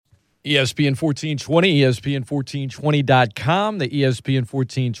ESPN 1420, ESPN1420.com, the ESPN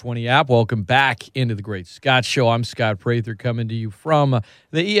 1420 app. Welcome back into the Great Scott Show. I'm Scott Prather coming to you from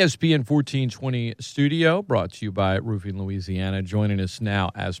the ESPN 1420 studio, brought to you by Roofing Louisiana. Joining us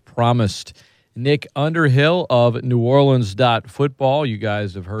now, as promised, Nick Underhill of Neworleans.Football. You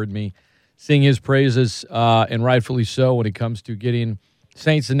guys have heard me sing his praises, and rightfully so, when it comes to getting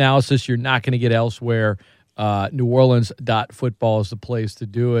Saints analysis you're not going to get elsewhere. Neworleans.Football is the place to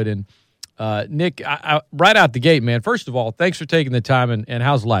do it. And Nick, right out the gate, man, first of all, thanks for taking the time, and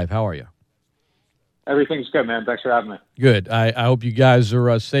how's life? How are you? Everything's good, man. Thanks for having me. Good. I hope you guys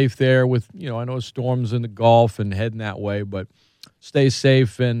are safe there with, I know storms in the Gulf and heading that way, but stay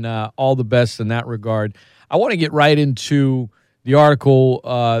safe and all the best in that regard. I want to get right into the article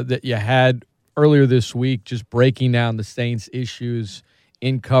that you had earlier this week, just breaking down the Saints' issues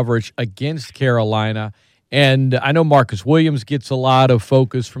in coverage against Carolina. And I know Marcus Williams gets a lot of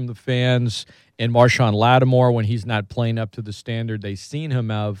focus from the fans, and Marshawn Lattimore when he's not playing up to the standard they've seen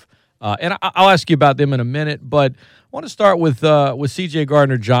him of. And I'll ask you about them in a minute, but I want to start with C.J.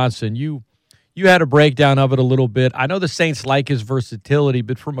 Gardner-Johnson. You had a breakdown of it a little bit. I know the Saints like his versatility,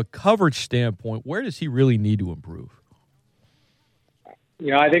 but from a coverage standpoint, where does he really need to improve?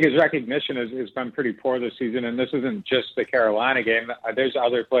 I think his recognition has been pretty poor this season, and this isn't just the Carolina game. There's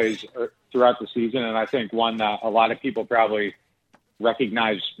other plays throughout the season, and I think one that a lot of people probably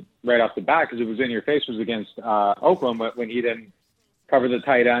recognized right off the bat because it was in your face was against Oakland when he didn't cover the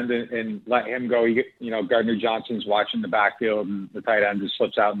tight end and let him go. Gardner-Johnson's watching the backfield, and the tight end just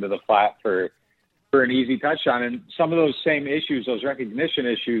slips out into the flat for an easy touchdown. And some of those same issues, those recognition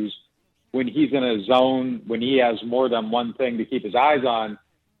issues, when he's in a zone, when he has more than one thing to keep his eyes on,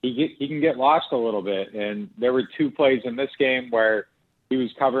 he can get lost a little bit. And there were two plays in this game where he was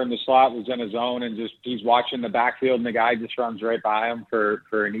covering the slot, was in a zone, and he's watching the backfield, and the guy just runs right by him for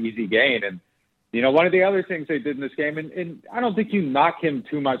an easy gain. And, one of the other things they did in this game, and I don't think you knock him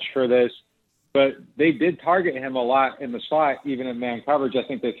too much for this, but they did target him a lot in the slot, even in man coverage. I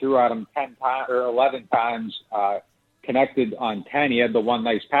think they threw at him 10 times or 11 times, connected on 10. He had the one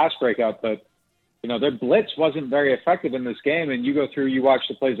nice pass breakout, but, their blitz wasn't very effective in this game. And you go through, you watch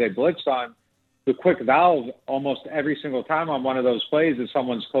the plays they blitzed on, the quick valve almost every single time on one of those plays as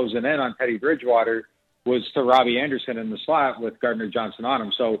someone's closing in on Teddy Bridgewater was to Robbie Anderson in the slot with Gardner-Johnson on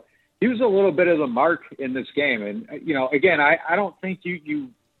him. So he was a little bit of the mark in this game. And, again, I don't think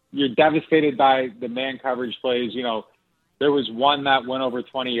you're devastated by the man coverage plays. There was one that went over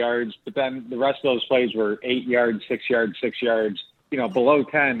 20 yards, but then the rest of those plays were 8 yards, 6 yards, 6 yards, below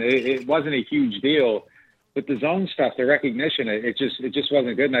 10. It wasn't a huge deal. But the zone stuff, the recognition, it just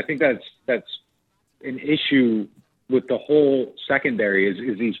wasn't good. And I think that's an issue with the whole secondary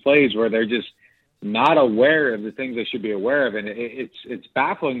is these plays where they're just not aware of the things they should be aware of. And it's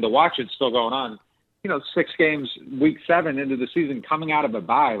baffling to watch it still going on. 6 games, week 7 into the season, coming out of a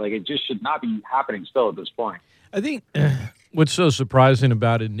bye. Like, it just should not be happening still at this point. I think what's so surprising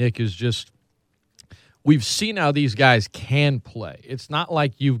about it, Nick, is just we've seen how these guys can play. It's not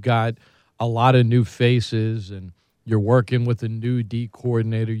like you've got a lot of new faces and you're working with a new D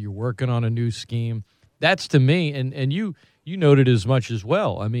coordinator, you're working on a new scheme. That's, to me, and you noted as much as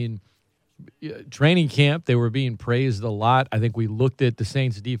well. I mean, training camp, they were being praised a lot. I think we looked at the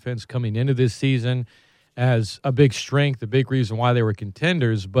Saints defense coming into this season as a big strength, a big reason why they were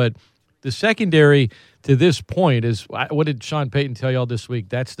contenders. But the secondary to this point is, what did Sean Payton tell y'all this week?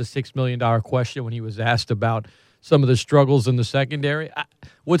 That's the $6 million question when he was asked about some of the struggles in the secondary.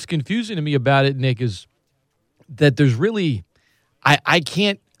 What's confusing to me about it, Nick, is that there's really, I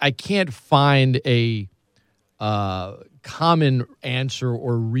can't find a common answer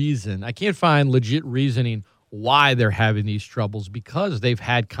or reason. I can't find legit reasoning why they're having these troubles because they've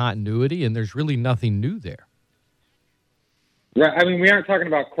had continuity and there's really nothing new there. Yeah, I mean, we aren't talking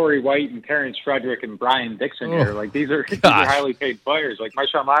about Corey White and Terrence Frederick and Brian Dixon here. Like, these are highly paid players. Like,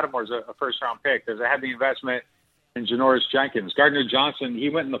 Marshawn Lattimore's a first-round pick. There's a heavy investment in Janoris Jenkins. Gardner-Johnson, he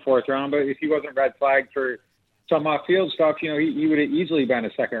went in the 4th round, but if he wasn't red flagged for some off-field stuff, he would have easily been a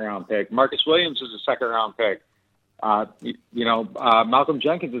 2nd-round pick. Marcus Williams is a 2nd-round pick. Malcolm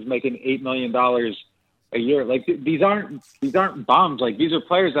Jenkins is making $8 million a year. Like, these aren't bums. Like, these are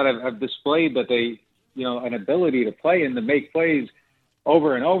players that have displayed that they – an ability to play and to make plays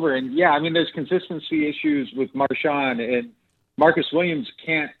over and over. And, yeah, I mean, there's consistency issues with Marshawn, and Marcus Williams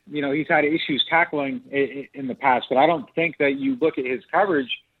can't, he's had issues tackling in the past, but I don't think that you look at his coverage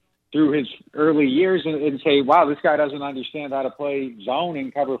through his early years and say, wow, this guy doesn't understand how to play zone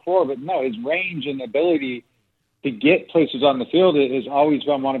and cover 4. But no, his range and ability to get places on the field has always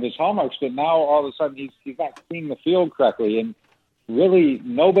been one of his hallmarks. But now all of a sudden he's not seeing the field correctly. And really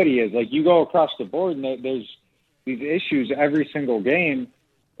nobody is. Like, you go across the board and there's these issues every single game,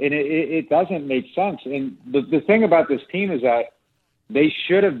 and it doesn't make sense. And the thing about this team is that they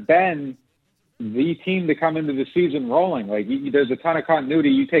should have been the team to come into the season rolling. Like, there's a ton of continuity.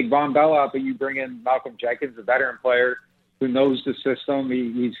 You take Von Bell out, but you bring in Malcolm Jenkins, a veteran player who knows the system.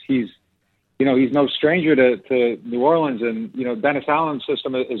 He's no stranger to New Orleans, and Dennis Allen's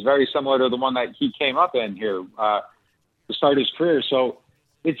system is very similar to the one that he came up in here to start his career. So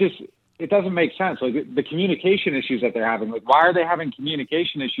it doesn't make sense. Like, the communication issues that they're having. Like, why are they having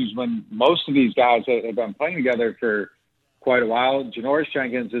communication issues when most of these guys have been playing together for quite a while? Janoris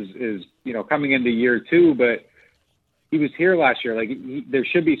Jenkins is coming into year 2, but he was here last year. Like, there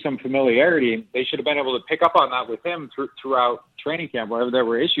should be some familiarity. They should have been able to pick up on that with him throughout training camp, wherever there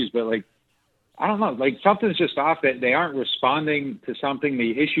were issues. But, like, I don't know, like, something's just off. That they aren't responding to something.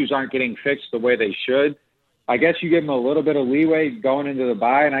 The issues aren't getting fixed the way they should. I guess you give them a little bit of leeway going into the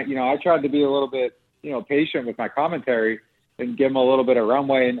bye, and I tried to be a little bit patient with my commentary and give them a little bit of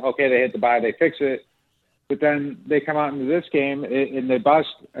runway. And okay, they hit the bye, they fix it, but then they come out into this game and they bust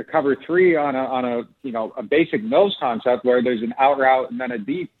a cover 3 on a basic nose concept where there's an out route and then a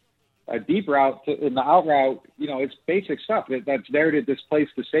deep route. In the out route, it's basic stuff that's there to displace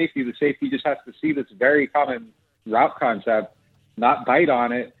the safety. The safety just has to see this very common route concept, not bite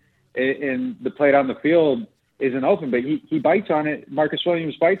on it, and the play on the field isn't open, but he bites on it. Marcus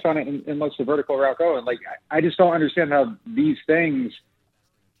Williams bites on it and lets the vertical route go. And, like, I just don't understand how these things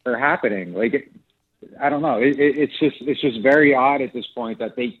are happening. Like, I don't know. It's just very odd at this point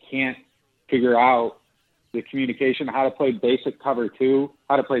that they can't figure out the communication, how to play basic cover 2,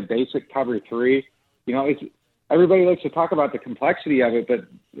 how to play basic cover 3. Everybody likes to talk about the complexity of it, but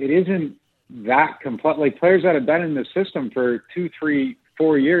it isn't that complex. Like, players that have been in the system for 2, 3,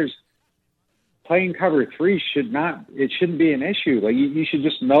 4 years, playing cover 3 shouldn't be an issue. Like, you should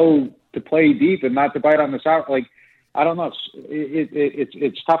just know to play deep and not to bite on the south. Like, I don't know.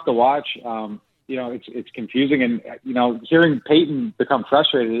 It's tough to watch. It's confusing, and hearing Peyton become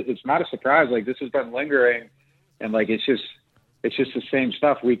frustrated, it's not a surprise. Like, this has been lingering, and, like, it's just the same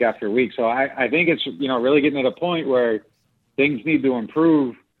stuff week after week. So I think it's really getting to the point where things need to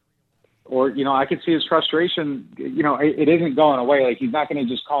improve. Or, I could see his frustration, it isn't going away. Like, he's not going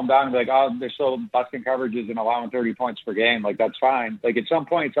to just calm down and be like, oh, they're still busting coverages and allowing 30 points per game. Like, that's fine. Like, at some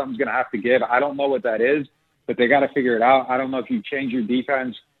point, something's going to have to give. I don't know what that is, but they got to figure it out. I don't know if you change your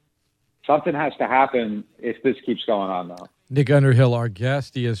defense. Something has to happen if this keeps going on, though. Nick Underhill, our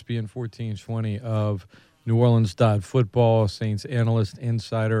guest, ESPN 1420 of Neworleans.Football, Saints analyst,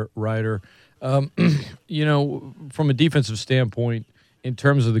 insider, writer. From a defensive standpoint, in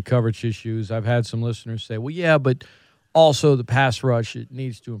terms of the coverage issues, I've had some listeners say, well, yeah, but also the pass rush, it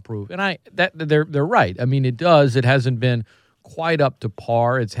needs to improve. And they're right. I mean, it does. It hasn't been quite up to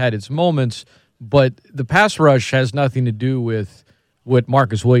par. It's had its moments, but the pass rush has nothing to do with what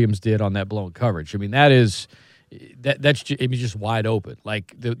Marcus Williams did on that blown coverage. I mean, that's just wide open.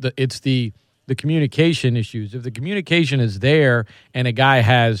 Like, it's the communication issues. If the communication is there and a guy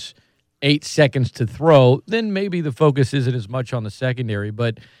has 8 seconds to throw, then maybe the focus isn't as much on the secondary.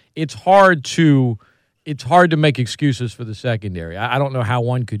 But it's hard to make excuses for the secondary. I don't know how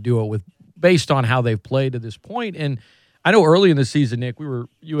one could do it based on how they've played to this point. And I know early in the season, Nick,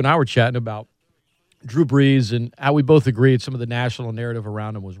 you and I were chatting about Drew Brees and how we both agreed some of the national narrative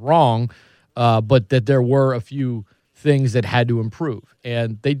around him was wrong, but that there were a few things that had to improve,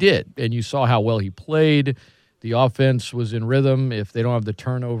 and they did. And you saw how well he played. The offense was in rhythm. If they don't have the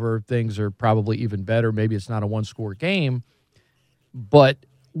turnover, things are probably even better. Maybe it's not a one-score game. But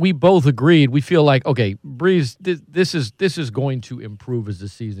we both agreed. We feel like, okay, Brees, this is going to improve as the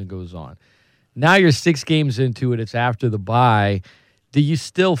season goes on. Now you're 6 games into it. It's after the bye. Do you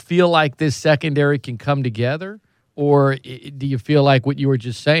still feel like this secondary can come together? Or do you feel like what you were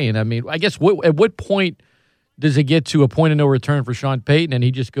just saying? I mean, I guess at what point does it get to a point of no return for Sean Payton and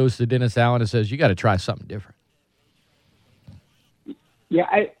he just goes to Dennis Allen and says, you got to try something different? Yeah,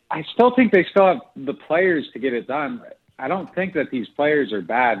 I still think they still have the players to get it done. I don't think that these players are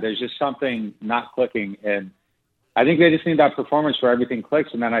bad. There's just something not clicking, and I think they just need that performance where everything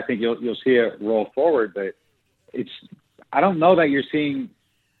clicks, and then I think you'll see it roll forward. But I don't know that you're seeing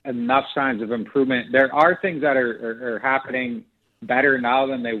enough signs of improvement. There are things that are happening better now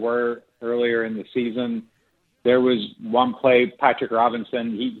than they were earlier in the season. There was one play, Patrick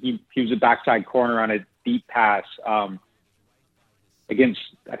Robinson, he was a backside corner on a deep pass against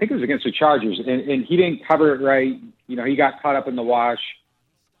the Chargers, and he didn't cover it right. He got caught up in the wash.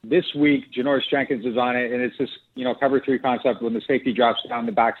 This week, Janoris Jenkins is on it, and it's this, cover 3 concept when the safety drops down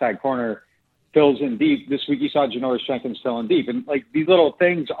the backside corner. fills in deep. This week you saw Janoris Jenkins fill in deep. And like these little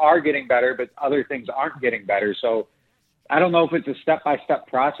things are getting better, but other things aren't getting better. So I don't know if it's a step-by-step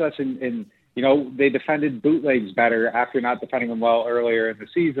process. And they defended bootlegs better after not defending them well earlier in the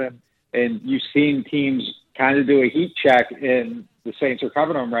season. And you've seen teams kind of do a heat check, and the Saints are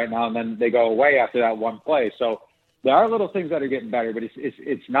covering them right now, and then they go away after that one play. So there are little things that are getting better, but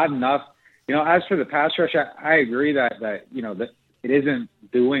it's not enough. As for the pass rush, I agree that that it isn't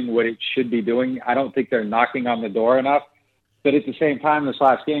doing what it should be doing. I don't think they're knocking on the door enough. But at the same time, this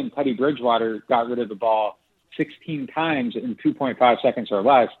last game, Teddy Bridgewater got rid of the ball 16 times in 2.5 seconds or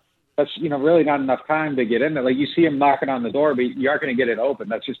less. That's, really not enough time to get in there. Like, you see him knocking on the door, but you aren't going to get it open.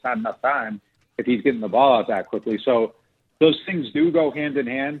 That's just not enough time if he's getting the ball out that quickly. So those things do go hand in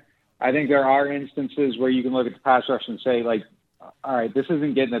hand. I think there are instances where you can look at the pass rush and say, like, all right, this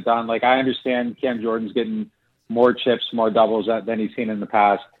isn't getting it done. Like, I understand Cam Jordan's getting more chips, more doubles than he's seen in the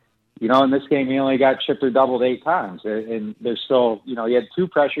past. In this game, he only got chipped or doubled 8 times. And there's still, he had 2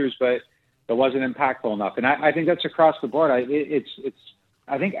 pressures, but it wasn't impactful enough. And I think that's across the board.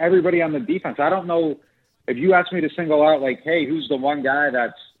 I think everybody on the defense, I don't know if you ask me to single out, like, hey, who's the one guy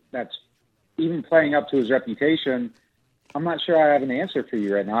that's even playing up to his reputation, I'm not sure I have an answer for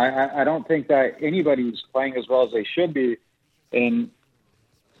you right now. I don't think that anybody's playing as well as they should be. And,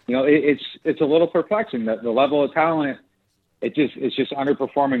 it's a little perplexing that the level of talent, it's just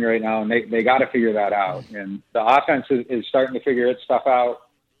underperforming right now, and they got to figure that out. And the offense is starting to figure its stuff out.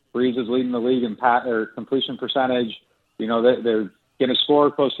 Breeze is leading the league in completion percentage. They're going to score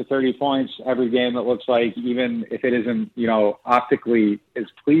close to 30 points every game, it looks like, even if it isn't, optically as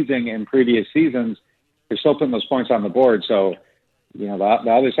pleasing in previous seasons. They're still putting those points on the board. So, the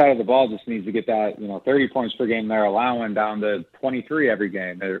other side of the ball just needs to get that, 30 points per game they're allowing down to 23 every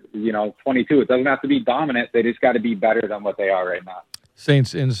game. They're, 22. It doesn't have to be dominant. They just got to be better than what they are right now.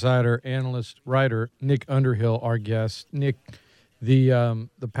 Saints insider, analyst, writer, Nick Underhill, our guest. Nick, the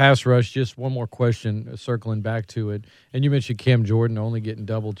pass rush, just one more question, circling back to it. And you mentioned Cam Jordan only getting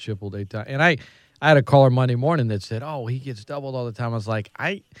double, tripled 8 times. And I had a caller Monday morning that said, oh, he gets doubled all the time. I was like,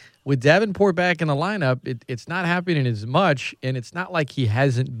 with Davenport back in the lineup, it's not happening as much, and it's not like he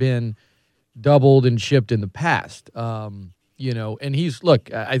hasn't been doubled and shipped in the past. And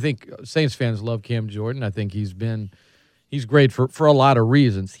I think Saints fans love Cam Jordan. I think he's great for a lot of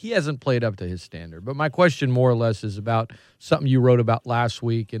reasons. He hasn't played up to his standard. But my question more or less is about something you wrote about last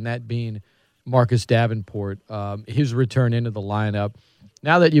week, and that being Marcus Davenport, his return into the lineup.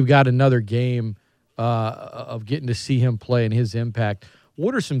 Now that you've got another game of getting to see him play and his impact,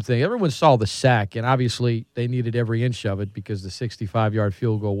 what are some things? Everyone saw the sack, and obviously they needed every inch of it because the 65-yard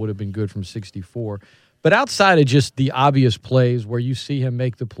field goal would have been good from 64. But outside of just the obvious plays where you see him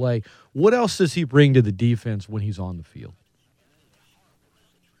make the play, what else does he bring to the defense when he's on the field?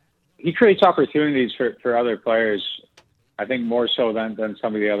 He creates opportunities for other players, I think more so than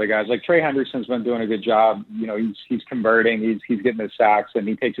some of the other guys. Like Trey Hendrickson's been doing a good job. He's converting, he's getting his sacks, and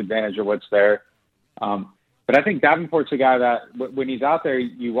he takes advantage of what's there. But I think Davenport's a guy that when he's out there,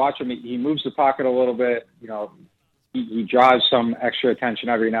 you watch him, he moves the pocket a little bit. He draws some extra attention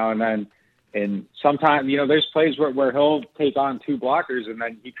every now and then. And sometimes, there's plays where he'll take on 2 blockers, and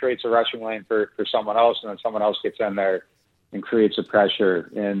then he creates a rushing lane for someone else, and then someone else gets in there and creates a pressure.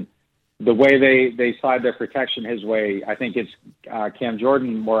 And the way they slide their protection his way, I think it's Cam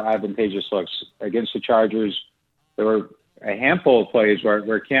Jordan more advantageous looks. Against the Chargers, there were a handful of plays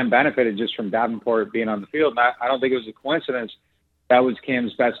where Cam benefited just from Davenport being on the field. And I don't think it was a coincidence. That was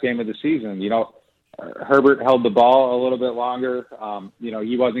Cam's best game of the season. Herbert held the ball a little bit longer.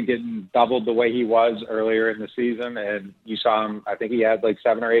 He wasn't getting doubled the way he was earlier in the season. And you saw him, I think he had like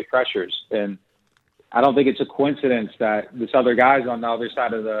 7 or 8 pressures. And I don't think it's a coincidence that this other guy's on the other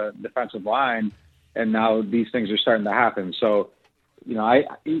side of the defensive line, and now these things are starting to happen. So,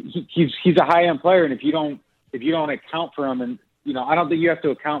 he's a high-end player, and if you don't account for him, and I don't think you have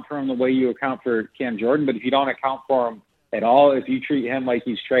to account for him the way you account for Cam Jordan, but if you don't account for him at all, if you treat him like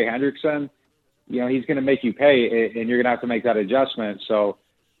he's Trey Hendrickson, he's going to make you pay, and you're going to have to make that adjustment. So,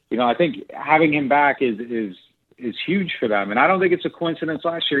 I think having him back is huge for them. And I don't think it's a coincidence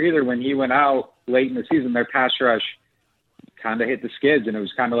last year either. When he went out late in the season, their pass rush kind of hit the skids, and it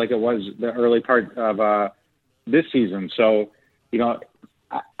was kind of like it was the early part of this season. So,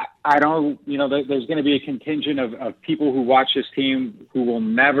 I don't, there's going to be a contingent of people who watch this team who will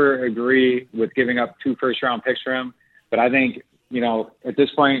never agree with giving up 2 first-round picks for him. But I think, at this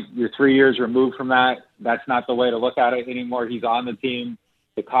point, you're 3 years removed from that. That's not the way to look at it anymore. He's on the team.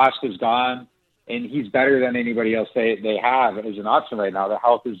 The cost is gone. And he's better than anybody else they have as an option right now. The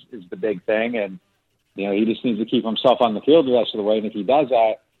health is the big thing. And, he just needs to keep himself on the field the rest of the way. And if he does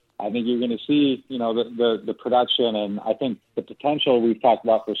that, I think you're going to see, the production, and I think the potential we've talked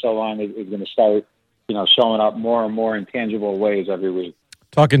about for so long is going to start, showing up more and more in tangible ways every week.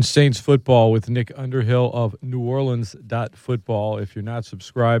 Talking Saints football with Nick Underhill of Neworleans.Football. If you're not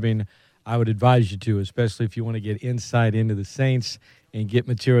subscribing, I would advise you to, especially if you want to get insight into the Saints and get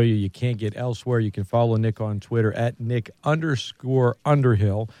material you can't get elsewhere. You can follow Nick on Twitter at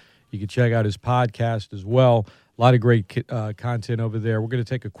Nick_Underhill. You can check out his podcast as well. A lot of great content over there. We're going to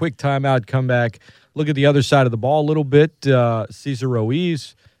take a quick timeout, come back, look at the other side of the ball a little bit. Cesar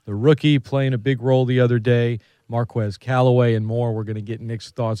Ruiz, the rookie, playing a big role the other day. Marquez Callaway and more. We're going to get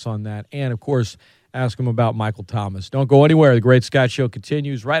Nick's thoughts on that. And, of course, ask him about Michael Thomas. Don't go anywhere. The Great Scott Show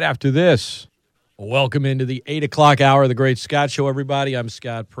continues right after this. Welcome into the 8 o'clock hour of the Great Scott Show, everybody. I'm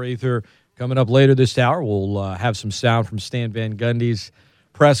Scott Prather. Coming up later this hour, we'll have some sound from Stan Van Gundy's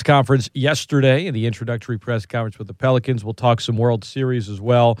press conference yesterday, the introductory press conference with the Pelicans. We'll talk some World Series as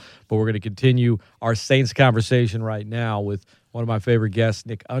well, but we're going to continue our Saints conversation right now with one of my favorite guests,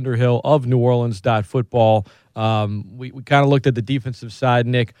 Nick Underhill of Neworleans.Football. We kind of looked at the defensive side,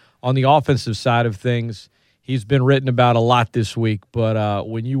 Nick. On the offensive side of things, he's been written about a lot this week, but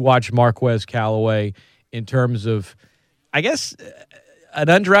when you watch Marquez Callaway in terms of, I guess, an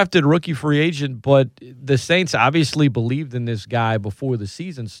undrafted rookie free agent, but the Saints obviously believed in this guy before the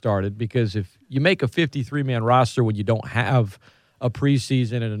season started, because if you make a 53-man roster when you don't have a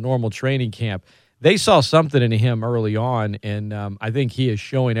preseason and a normal training camp, they saw something in him early on, and I think he is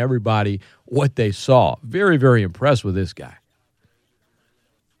showing everybody what they saw. Very, very impressed with this guy.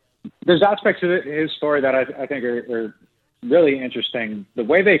 There's aspects of his story that I think are really interesting. The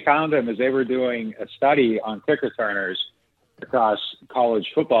way they found him is they were doing a study on kick returners across college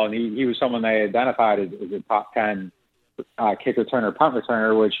football, and he was someone they identified as a top 10 kick returner, punt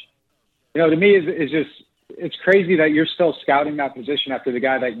returner, which, to me is just, it's crazy that you're still scouting that position after the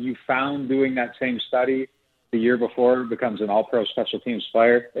guy that you found doing that same study the year before becomes an all-pro special teams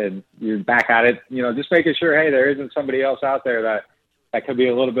player, and you're back at it, just making sure, hey, there isn't somebody else out there that could be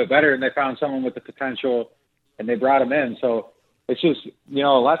a little bit better, and they found someone with the potential, and they brought him in. So it's just,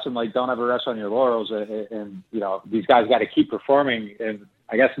 a lesson, like, don't ever rest on your laurels, and these guys got to keep performing, and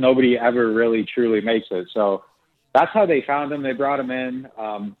I guess nobody ever really truly makes it. So that's how they found him. They brought him in.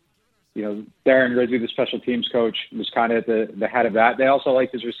 Darren Ridley, the special teams coach, was kind of at the head of that. They also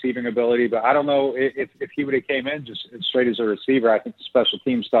liked his receiving ability, but I don't know if he would have came in just straight as a receiver. I think the special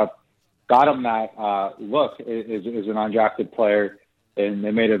team stuff got him that look as an undrafted player, and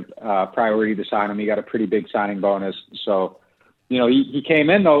they made a priority to sign him. He got a pretty big signing bonus. So, he came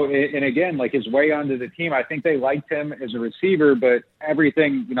in, though, and again, like, his way onto the team, I think they liked him as a receiver, but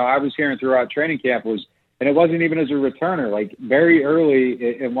everything, I was hearing throughout training camp was, and it wasn't even as a returner, like, very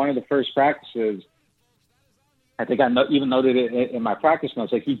early in one of the first practices, I think I even noted it in my practice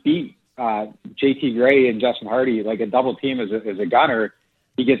notes, like, he beat JT Gray and Justin Hardy, like, a double team as a gunner.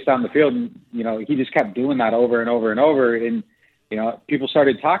 He gets down the field, and, he just kept doing that over and over and over, and people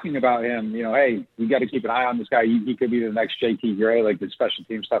started talking about him, hey, we got to keep an eye on this guy. He could be the next JT Gray. Like, the special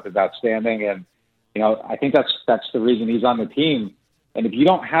team stuff is outstanding. And, I think that's the reason he's on the team. And if you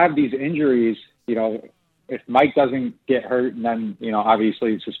don't have these injuries, if Mike doesn't get hurt and then,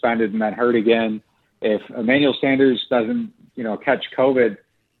 obviously suspended and then hurt again, if Emmanuel Sanders doesn't, catch COVID,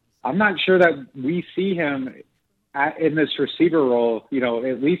 I'm not sure that we see him in this receiver role,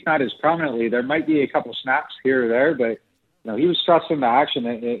 at least not as prominently. There might be a couple snaps here or there, but he was thrust into action,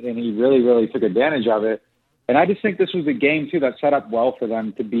 and he really, really took advantage of it. And I just think this was a game, too, that set up well for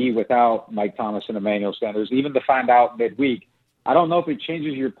them to be without Mike Thomas and Emmanuel Sanders, even to find out midweek. I don't know if it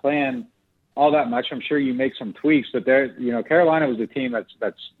changes your plan all that much. I'm sure you make some tweaks, but Carolina was a team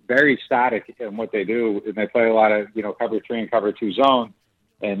that's very static in what they do, and they play a lot of, cover 3 and cover 2 zone,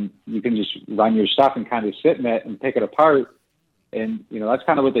 and you can just run your stuff and kind of sit in it and pick it apart. And, that's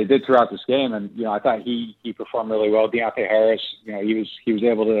kind of what they did throughout this game. And, I thought he performed really well. Deontay Harris, he was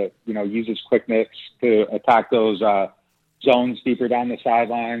able to, use his quickness to attack those zones deeper down the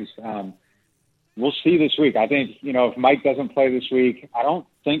sidelines. We'll see this week. I think, if Mike doesn't play this week, I don't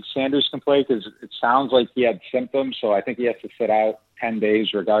think Sanders can play because it sounds like he had symptoms. So I think he has to sit out 10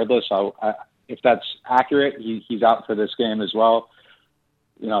 days regardless. So if that's accurate, he's out for this game as well.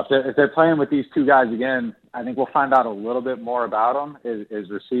 If they're playing with these two guys again, I think we'll find out a little bit more about them as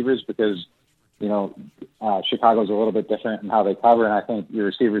receivers because, Chicago's a little bit different in how they cover, and I think your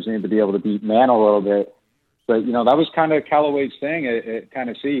receivers need to be able to beat man a little bit. But, that was kind of Callaway's thing at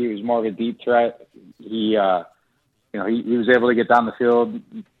Tennessee. He was more of a deep threat. He was able to get down the field.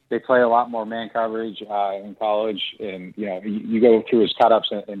 They play a lot more man coverage in college, and, you go through his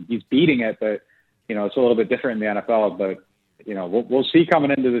cut-ups, and he's beating it, but, it's a little bit different in the NFL. But we'll see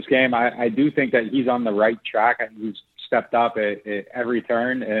coming into this game. I do think that he's on the right track. He's stepped up at every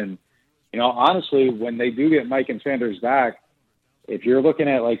turn. And, honestly, when they do get Mike and Sanders back, if you're looking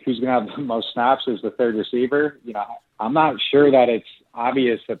at like who's going to have the most snaps as the third receiver, I'm not sure that it's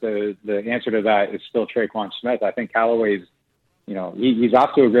obvious that the answer to that is still Traquan Smith. I think Callaway's, he's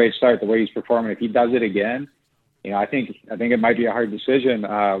off to a great start the way he's performing. If he does it again, I think it might be a hard decision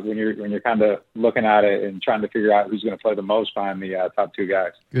when you're kind of looking at it and trying to figure out who's going to play the most behind the top two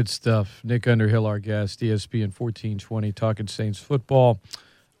guys. Good stuff. Nick Underhill, our guest, ESPN 1420, talking Saints football.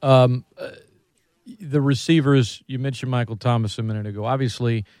 The receivers, you mentioned Michael Thomas a minute ago.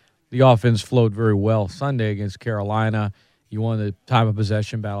 Obviously, the offense flowed very well Sunday against Carolina. You won the time of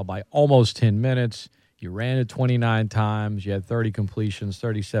possession battle by almost 10 minutes. You ran it 29 times. You had 30 completions,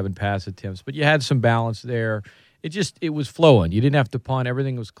 37 pass attempts. But you had some balance there. It was flowing. You didn't have to punt.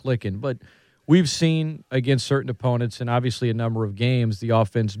 Everything was clicking. But we've seen against certain opponents and obviously a number of games the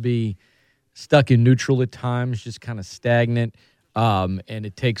offense be stuck in neutral at times, just kind of stagnant. And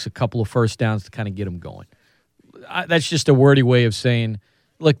it takes a couple of first downs to kind of get them going. That's just a wordy way of saying,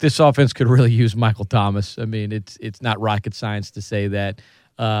 look, this offense could really use Michael Thomas. I mean, it's not rocket science to say that.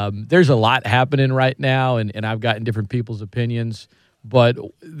 There's a lot happening right now, and I've gotten different people's opinions. But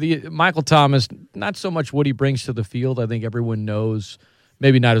the Michael Thomas, not so much what he brings to the field. I think everyone knows,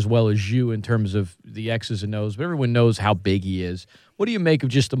 maybe not as well as you in terms of the X's and O's, but everyone knows how big he is. What do you make of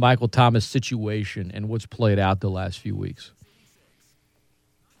just the Michael Thomas situation and what's played out the last few weeks?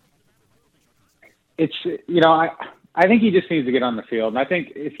 It's, I think he just needs to get on the field. And I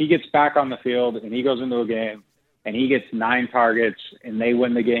think if he gets back on the field and he goes into a game and he gets 9 targets and they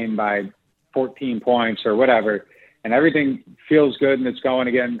win the game by 14 points or whatever, and everything feels good and it's going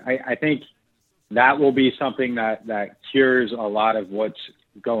again, I think that will be something that cures a lot of what's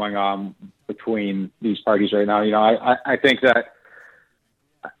going on between these parties right now. I think that,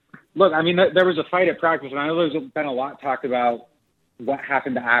 look, I mean, there was a fight at practice, and I know there's been a lot talked about what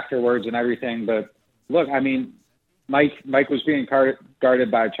happened afterwards and everything, but look, I mean, Mike was being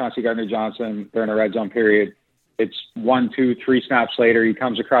guarded by Chauncey Gardner-Johnson during a red zone period. It's 1, 2, 3 snaps later. He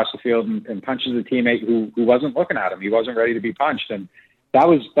comes across the field and punches a teammate who wasn't looking at him. He wasn't ready to be punched. And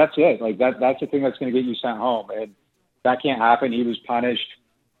that's it. Like that's the thing that's going to get you sent home. And that can't happen. He was punished.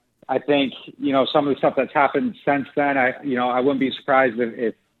 I think, some of the stuff that's happened since then, I wouldn't be surprised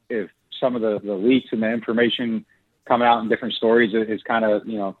if some of the leaks and the information coming out in different stories is kind of,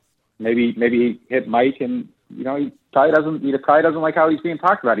 maybe he hit Mike and, he probably doesn't like how he's being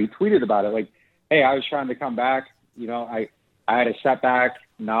talked about. He tweeted about it like, hey, I was trying to come back. I had a setback.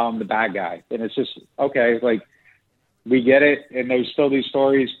 Now I'm the bad guy. And it's just, okay, like we get it. And there's still these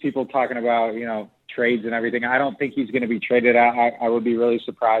stories, people talking about, trades and everything. I don't think he's going to be traded out. I would be really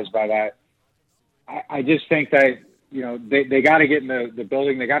surprised by that. I just think that, they got to get in the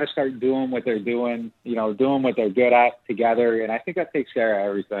building. They got to start doing what they're doing, doing what they're good at together. And I think that takes care of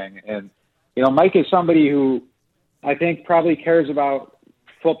everything. And, Mike is somebody who I think probably cares about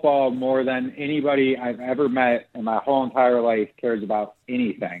football more than anybody I've ever met in my whole entire life cares about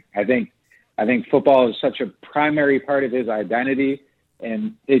anything. I think football is such a primary part of his identity,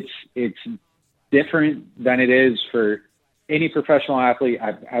 and it's different than it is for any professional athlete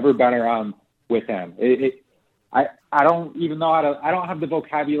I've ever been around with him. I don't even know I don't have the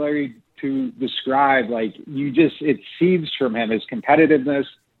vocabulary to describe, it seeps from him, his competitiveness,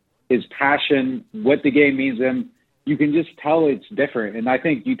 his passion, what the game means to him. You can just tell it's different. And I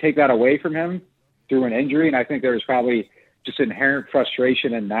think you take that away from him through an injury, and I think there's probably just inherent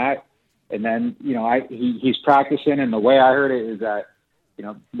frustration in that. And then, he's practicing, and the way I heard it is that,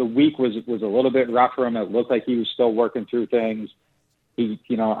 the week was a little bit rough for him. It looked like he was still working through things.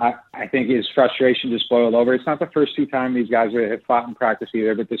 I think his frustration just boiled over. It's not the first 2 times these guys have fought in practice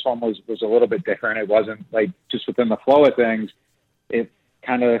either, but this one was a little bit different. It wasn't like just within the flow of things. It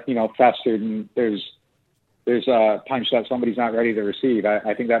kind of, festered, and there's a punch that somebody's not ready to receive.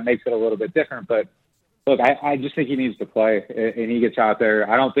 I think that makes it a little bit different. But look, I just think he needs to play, and he gets out there.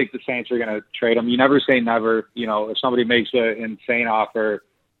 I don't think the Saints are going to trade him. You never say never. If somebody makes an insane offer,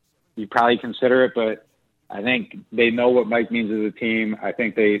 you probably consider it. But I think they know what Mike means as a team. I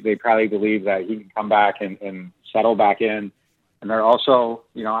think they probably believe that he can come back and settle back in. And they're also,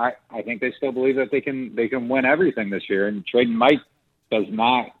 I think they still believe that they can win everything this year. And trading Mike does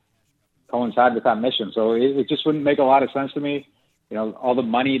not coincide with that mission. So it just wouldn't make a lot of sense to me. All the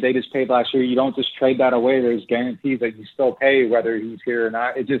money they just paid last year, you don't just trade that away. There's guarantees that you still pay whether he's here or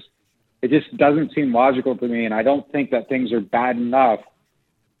not. It just doesn't seem logical to me. And I don't think that things are bad enough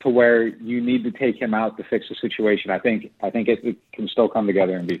to where you need to take him out to fix the situation. I think it can still come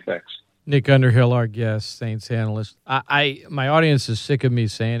together and be fixed. Nick Underhill, our guest, Saints analyst. My audience is sick of me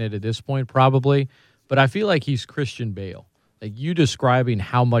saying it at this point, probably, but I feel like he's Christian Bale. Like, you describing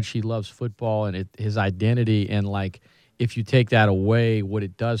how much he loves football and his identity, and like, if you take that away, what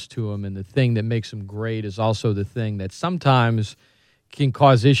it does to him, and the thing that makes him great is also the thing that sometimes can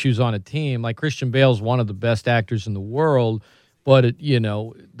cause issues on a team. Like, Christian Bale's one of the best actors in the world, but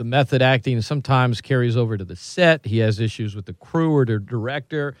the method acting sometimes carries over to the set. He has issues with the crew or the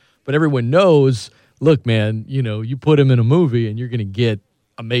director. But everyone knows, look, man, you put him in a movie and you're going to get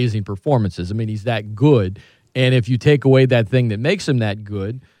amazing performances. I mean, he's that good. And if you take away that thing that makes him that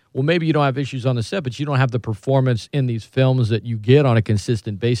good, well, maybe you don't have issues on the set, but you don't have the performance in these films that you get on a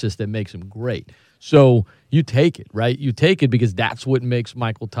consistent basis that makes him great. So you take it, right? You take it because that's what makes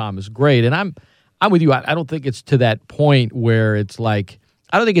Michael Thomas great. And I'm with you. I don't think it's to that point where it's like,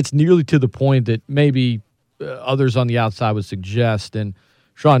 I don't think it's nearly to the point that maybe others on the outside would suggest. And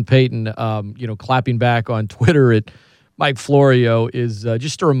Sean Payton, clapping back on Twitter at Mike Florio is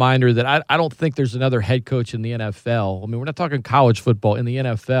just a reminder that I don't think there's another head coach in the NFL. I mean, we're not talking college football, in the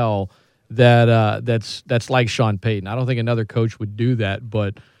NFL that's like Sean Payton. I don't think another coach would do that,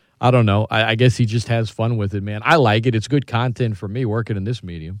 but I don't know. I guess he just has fun with it, man. I like it. It's good content for me working in this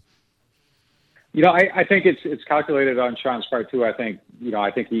medium. I think it's calculated on Sean's part too. I think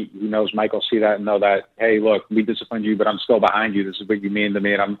he knows Mike will see that and know that, hey, look, we disciplined you, but I'm still behind you. This is what you mean to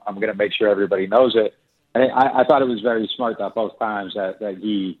me, and I'm going to make sure everybody knows it. And I thought it was very smart that both times that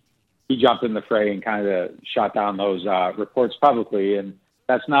he jumped in the fray and kind of shot down those reports publicly. And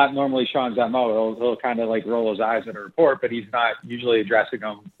that's not normally Sean's MO. He'll kind of like roll his eyes at a report, but he's not usually addressing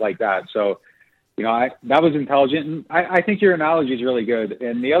them like that. So, that was intelligent. And I think your analogy is really good.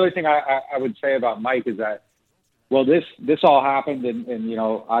 And the other thing I would say about Mike is that, well, this all happened and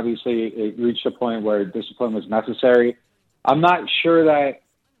obviously it reached a point where discipline was necessary. I'm not sure that,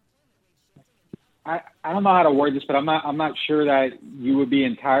 I don't know how to word this, but I'm not sure that you would be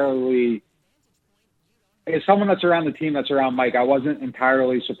entirely, as someone that's around the team that's around Mike, I wasn't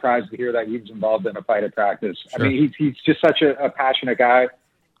entirely surprised to hear that he was involved in a fight at practice. Sure. I mean, he's just such a passionate guy.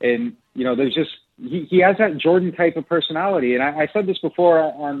 And, there's just, he has that Jordan type of personality. And I said this before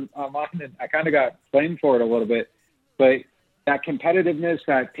online, and I kind of got blamed for it a little bit, but that competitiveness,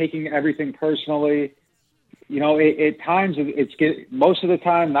 that taking everything personally, at times most of the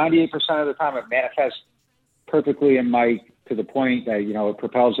time, 98% of the time, it manifests perfectly in Mike to the point that, it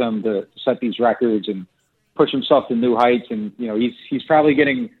propels him to set these records and push himself to new heights. And, he's probably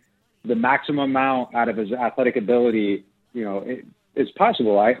getting the maximum amount out of his athletic ability, is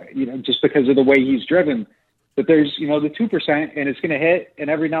possible. Just because of the way he's driven. But there's, the 2%, and it's going to hit. And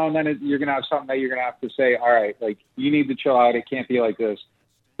every now and then you're going to have something that you're going to have to say, all right, like, you need to chill out. It can't be like this.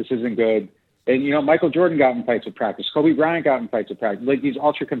 This isn't good. And, Michael Jordan got in fights at practice. Kobe Bryant got in fights at practice. Like these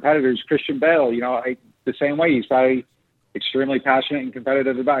ultra competitors, Christian Bale, the same way. He's probably extremely passionate and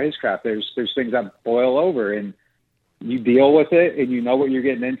competitive about his craft. There's things that boil over, and you deal with it, and you know what you're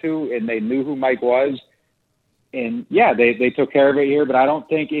getting into. And they knew who Mike was. And, yeah, they took care of it here. But I don't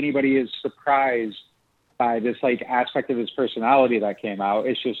think anybody is surprised by this, like, aspect of his personality that came out.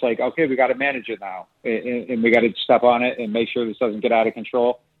 It's just like, okay, we got to manage it now. And we got to step on it and make sure this doesn't get out of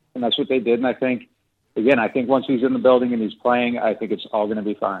control. And that's what they did. And I think once he's in the building and he's playing, I think it's all going to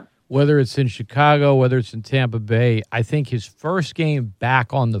be fine. Whether it's in Chicago, whether it's in Tampa Bay, I think his first game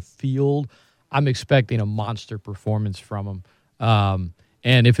back on the field, I'm expecting a monster performance from him.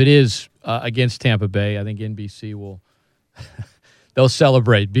 And if it is against Tampa Bay, I think NBC will they'll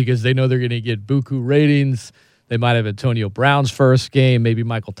celebrate because they know they're going to get buku ratings. They might have Antonio Brown's first game, maybe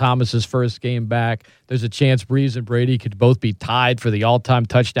Michael Thomas's first game back. There's a chance Breeze and Brady could both be tied for the all-time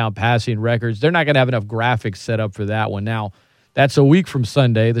touchdown passing records. They're not going to have enough graphics set up for that one. Now, that's a week from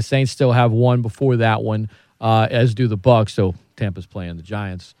Sunday. The Saints still have one before that one, as do the Bucs. So Tampa's playing the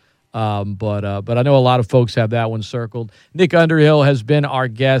Giants. But I know a lot of folks have that one circled. Nick Underhill has been our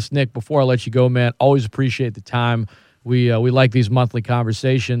guest. Nick, before I let you go, man, always appreciate the time. We like these monthly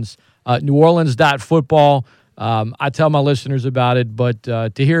conversations. Neworleans.Football. I tell my listeners about it, but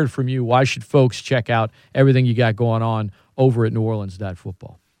to hear it from you, why should folks check out everything you got going on over at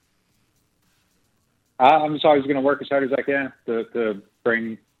Neworleans.Football? I'm just always going to work as hard as I can to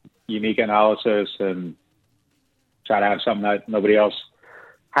bring unique analysis and try to have something that nobody else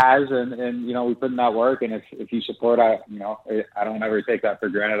has. And we put in that work. And if you support, I don't ever take that for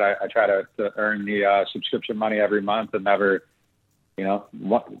granted. I try to earn the subscription money every month and never,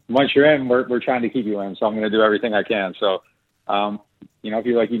 once you're in, we're trying to keep you in. So I'm going to do everything I can. So, if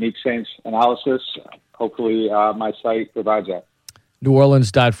you like unique Saints analysis, hopefully my site provides that.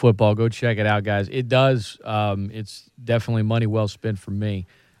 Neworleans.Football. Go check it out, guys. It does. It's definitely money well spent for me.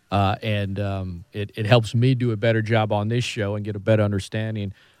 and it helps me do a better job on this show and get a better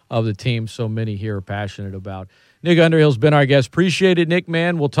understanding of the team so many here are passionate about. Nick Underhill's been our guest. Appreciate it, Nick,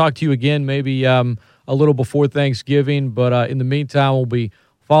 man. We'll talk to you again maybe a little before Thanksgiving, but in the meantime, we'll be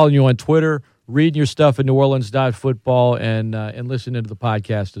following you on Twitter, reading your stuff at Neworleans.Football, and listening to the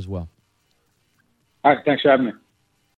podcast as well. All right, thanks for having me.